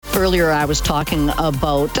earlier I was talking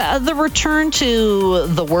about the return to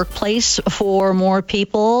the workplace for more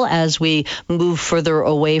people as we move further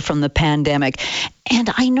away from the pandemic. And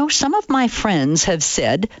I know some of my friends have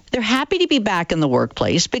said they're happy to be back in the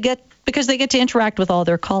workplace because they get to interact with all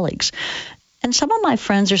their colleagues. And some of my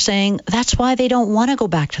friends are saying that's why they don't want to go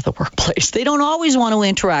back to the workplace. They don't always want to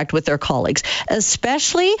interact with their colleagues,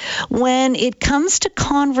 especially when it comes to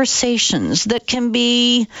conversations that can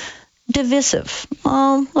be divisive.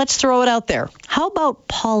 Let's throw it out there. How about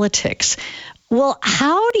politics? Well,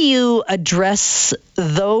 how do you address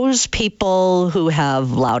those people who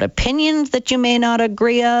have loud opinions that you may not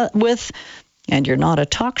agree with, and you're not a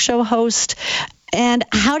talk show host? And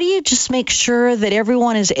how do you just make sure that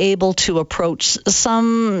everyone is able to approach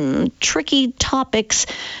some tricky topics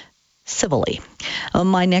civilly?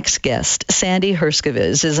 My next guest, Sandy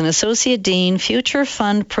Hershcovis, is an Associate Dean, Future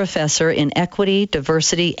Fund Professor in Equity,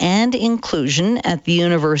 Diversity, and Inclusion at the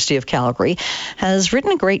University of Calgary, has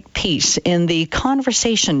written a great piece in the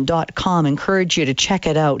conversation.com. Encourage you to check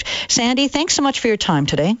it out. Sandy, thanks so much for your time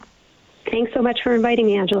today. Thanks so much for inviting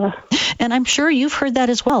me, Angela. And I'm sure you've heard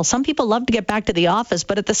that as well. Some people love to get back to the office,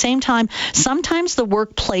 but at the same time, sometimes the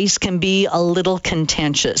workplace can be a little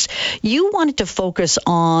contentious. You wanted to focus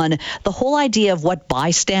on the whole idea of what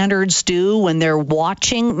bystanders do when they're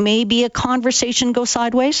watching maybe a conversation go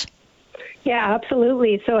sideways? Yeah,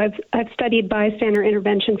 absolutely. So I've studied bystander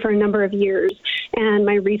intervention for a number of years, and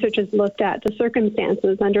my research has looked at the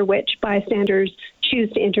circumstances under which bystanders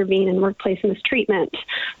choose to intervene in workplace mistreatment.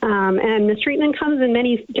 And mistreatment comes in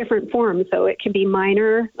many different forms. So it can be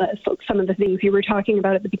minor, so some of the things you were talking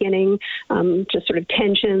about at the beginning, just sort of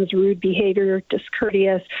tensions, rude behavior,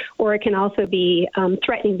 discourteous, or it can also be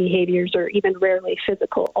threatening behaviors or even rarely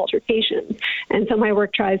physical altercations. And so my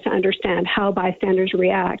work tries to understand how bystanders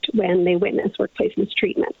react when they witness workplace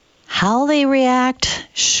mistreatment. How they react,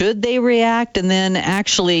 should they react, and then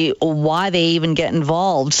actually why they even get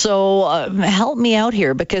involved. So help me out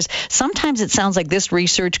here, because sometimes it sounds like this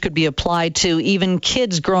research could be applied to even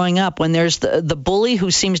kids growing up when there's the bully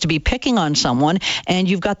who seems to be picking on someone, and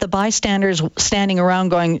you've got the bystanders standing around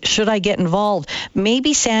going, should I get involved?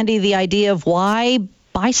 Maybe, Sandy, the idea of why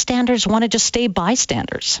bystanders want to just stay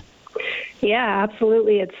bystanders. Yeah,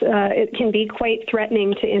 absolutely. It can be quite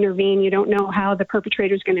threatening to intervene. You don't know how the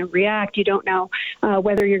perpetrator is going to react. You don't know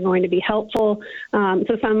whether you're going to be helpful.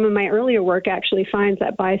 So some of my earlier work actually finds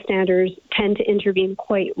that bystanders tend to intervene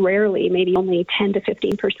quite rarely, maybe only 10 to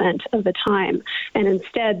 15% of the time. And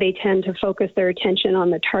instead, they tend to focus their attention on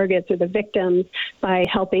the targets or the victims by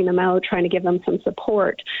helping them out, trying to give them some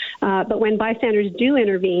support. But when bystanders do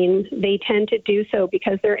intervene, they tend to do so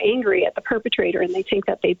because they're angry at the perpetrator and they think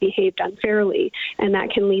that they behaved unfairly. And that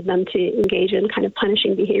can lead them to engage in kind of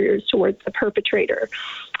punishing behaviors towards the perpetrator.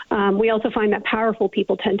 We also find that powerful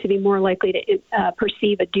people tend to be more likely to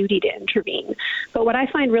perceive a duty to intervene. But what I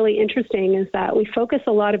find really interesting is that we focus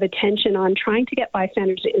a lot of attention on trying to get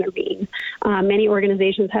bystanders to intervene. Many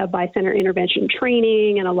organizations have bystander intervention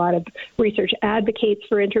training, and a lot of research advocates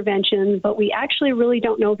for intervention, but we actually really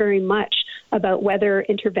don't know very much about whether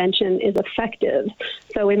intervention is effective.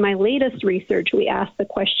 So in my latest research, we asked the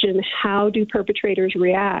question, how do perpetrators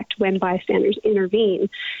react when bystanders intervene?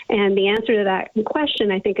 And the answer to that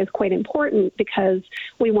question, I think, is quite important because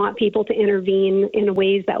we want people to intervene in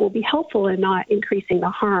ways that will be helpful and not increasing the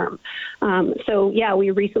harm. We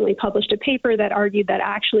recently published a paper that argued that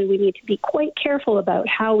actually we need to be quite careful about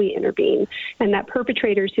how we intervene, and that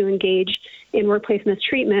perpetrators who engage in workplace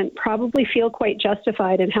mistreatment probably feel quite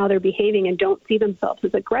justified in how they're behaving and don't see themselves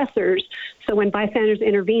as aggressors. So when bystanders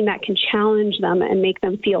intervene, that can challenge them and make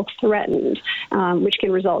them feel threatened, which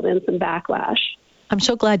can result in some backlash. I'm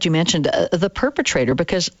so glad you mentioned the perpetrator,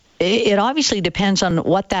 because it obviously depends on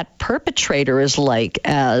what that perpetrator is like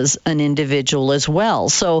as an individual as well.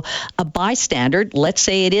 So a bystander, let's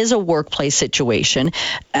say it is a workplace situation,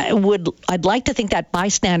 I'd like to think that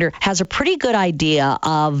bystander has a pretty good idea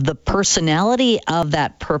of the personality of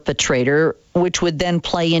that perpetrator, which would then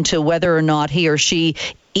play into whether or not he or she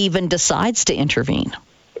even decides to intervene.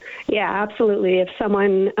 Yeah, absolutely. If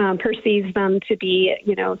someone perceives them to be,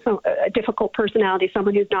 a difficult personality,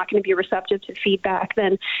 someone who's not going to be receptive to feedback,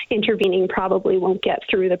 then intervening probably won't get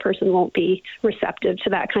through. The person won't be receptive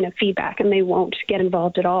to that kind of feedback, and they won't get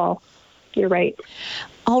involved at all. You're right.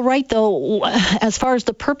 All right, though, as far as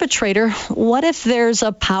the perpetrator, what if there's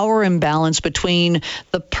a power imbalance between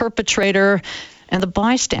the perpetrator and the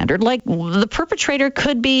bystander? Like, the perpetrator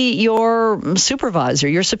could be your supervisor,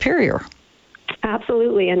 your superior.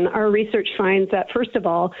 Absolutely. And our research finds that, first of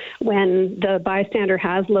all, when the bystander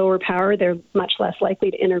has lower power, they're much less likely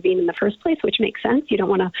to intervene in the first place, which makes sense. You don't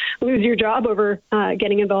want to lose your job over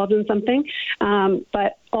getting involved in something.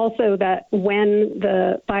 But also that when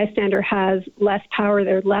the bystander has less power,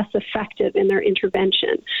 they're less effective in their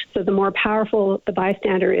intervention. So the more powerful the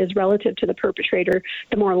bystander is relative to the perpetrator,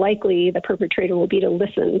 the more likely the perpetrator will be to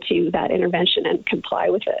listen to that intervention and comply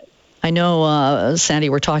with it. I know, Sandy,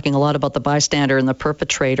 we're talking a lot about the bystander and the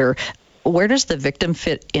perpetrator. Where does the victim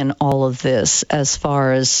fit in all of this as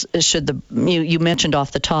far as you mentioned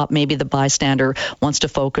off the top, maybe the bystander wants to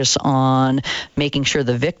focus on making sure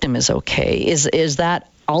the victim is okay. Is that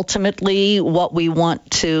ultimately what we want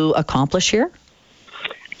to accomplish here?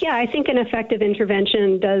 Yeah, I think an effective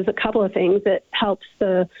intervention does a couple of things. It helps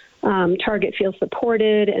the target feel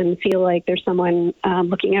supported and feel like there's someone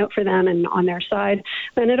looking out for them and on their side.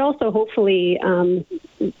 And it also hopefully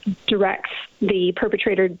directs the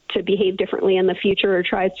perpetrator to behave differently in the future or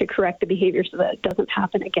tries to correct the behavior so that it doesn't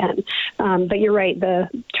happen again. But you're right, the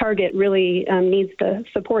target really needs the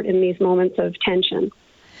support in these moments of tension.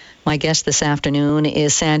 My guest this afternoon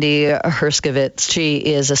is Sandy Hershcovis. She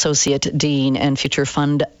is Associate Dean and Future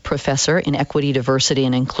Fund Professor in Equity, Diversity,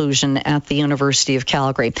 and Inclusion at the University of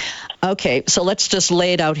Calgary. Okay, so let's just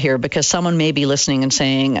lay it out here because someone may be listening and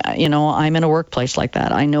saying, I'm in a workplace like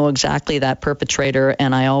that. I know exactly that perpetrator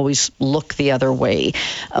and I always look the other way.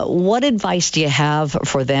 What advice do you have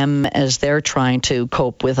for them as they're trying to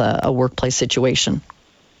cope with a workplace situation?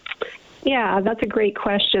 Yeah, that's a great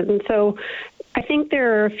question. So I think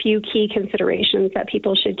there are a few key considerations that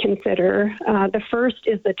people should consider. The first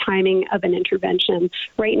is the timing of an intervention.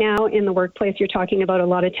 Right now in the workplace, you're talking about a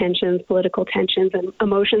lot of tensions, political tensions, and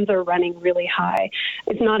emotions are running really high.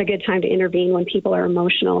 It's not a good time to intervene when people are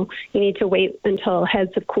emotional. You need to wait until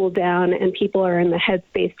heads have cooled down and people are in the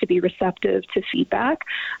headspace to be receptive to feedback.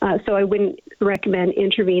 So I wouldn't recommend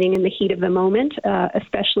intervening in the heat of the moment,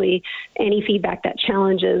 especially any feedback that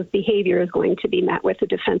challenges behavior is going to be met with a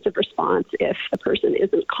defensive response if the person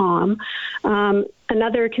isn't calm.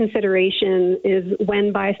 Another consideration is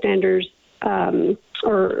when bystanders,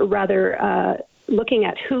 looking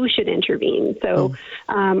at who should intervene. So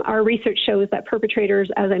our research shows that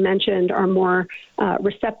perpetrators, as I mentioned, are more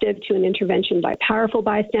receptive to an intervention by powerful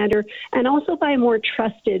bystander and also by more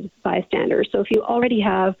trusted bystanders. So if you already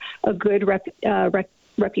have a good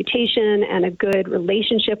reputation and a good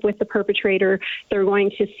relationship with the perpetrator, they're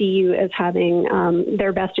going to see you as having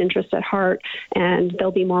their best interest at heart, and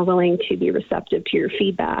they'll be more willing to be receptive to your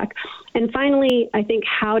feedback. And finally, I think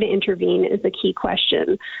how to intervene is a key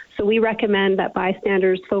question. So we recommend that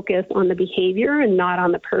bystanders focus on the behavior and not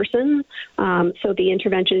on the person. So the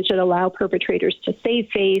intervention should allow perpetrators to save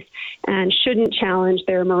face and shouldn't challenge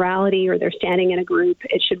their morality or their standing in a group.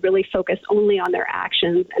 It should really focus only on their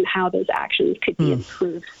actions and how those actions could be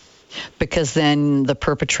improved. Because then the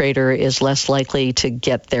perpetrator is less likely to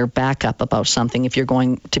get their back up about something if you're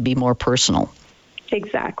going to be more personal.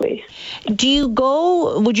 Exactly.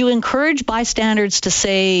 Would you encourage bystanders to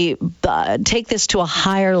say, take this to a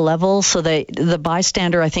higher level so that the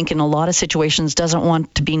bystander, I think in a lot of situations, doesn't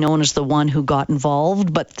want to be known as the one who got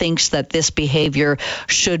involved, but thinks that this behavior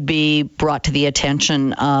should be brought to the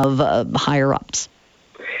attention of higher ups?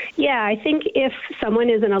 Yeah, I think if someone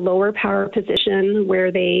is in a lower power position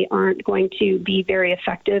where they aren't going to be very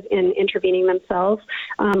effective in intervening themselves,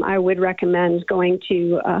 I would recommend going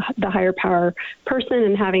to the higher power person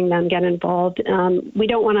and having them get involved. We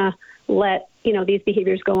don't want to let these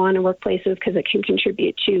behaviors go on in workplaces because it can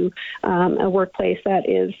contribute to a workplace that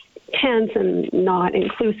is tense and not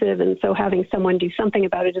inclusive. And so having someone do something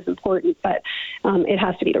about it is important, but it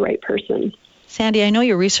has to be the right person. Sandy, I know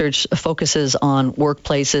your research focuses on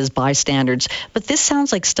workplaces, bystanders, but this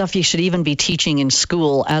sounds like stuff you should even be teaching in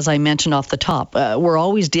school, as I mentioned off the top. We're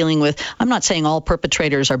always dealing with, I'm not saying all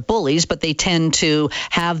perpetrators are bullies, but they tend to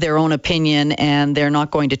have their own opinion and they're not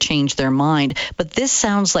going to change their mind. But this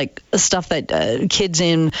sounds like stuff that kids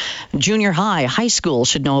in junior high school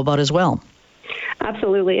should know about as well.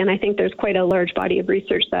 Absolutely. And I think there's quite a large body of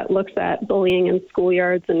research that looks at bullying in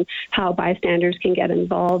schoolyards and how bystanders can get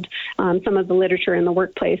involved. Some of the literature in the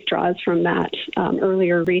workplace draws from that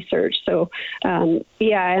earlier research. So, and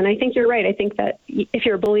I think you're right. I think that if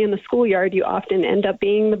you're a bully in the schoolyard, you often end up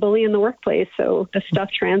being the bully in the workplace. So the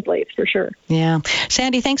stuff translates for sure. Yeah.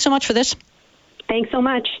 Sandy, thanks so much for this. Thanks so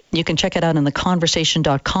much. You can check it out on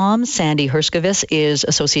theconversation.com. Sandy Hershcovis is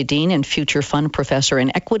Associate Dean and Future Fund Professor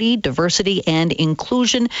in Equity, Diversity, and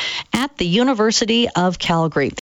Inclusion at the University of Calgary.